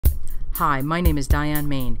Hi, my name is Diane,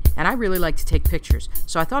 Maine, and I really like to take pictures,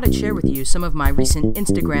 so I thought I'd share with you some of my recent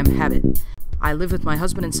Instagram habit. I live with my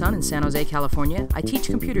husband and son in San Jose, California. I teach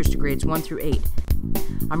computers to grades 1 through 8.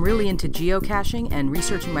 I'm really into geocaching and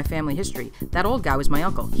researching my family history. That old guy was my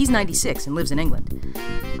uncle. He's 96 and lives in England.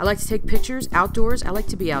 I like to take pictures outdoors. I like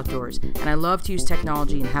to be outdoors, and I love to use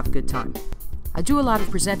technology and have a good time. I do a lot of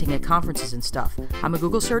presenting at conferences and stuff. I'm a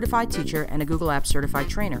Google certified teacher and a Google Apps certified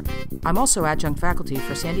trainer. I'm also adjunct faculty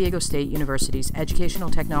for San Diego State University's Educational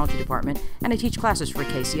Technology Department, and I teach classes for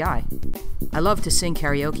KCI. I love to sing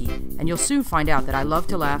karaoke, and you'll soon find out that I love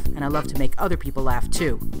to laugh and I love to make other people laugh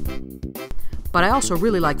too. But I also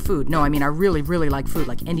really like food. No, I mean I really like food,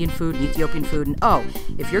 like Indian food and Ethiopian food. And oh,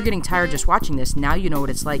 if you're getting tired just watching this, now you know what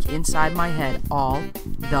it's like inside my head all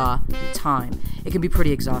the time. It can be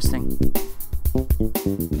pretty exhausting.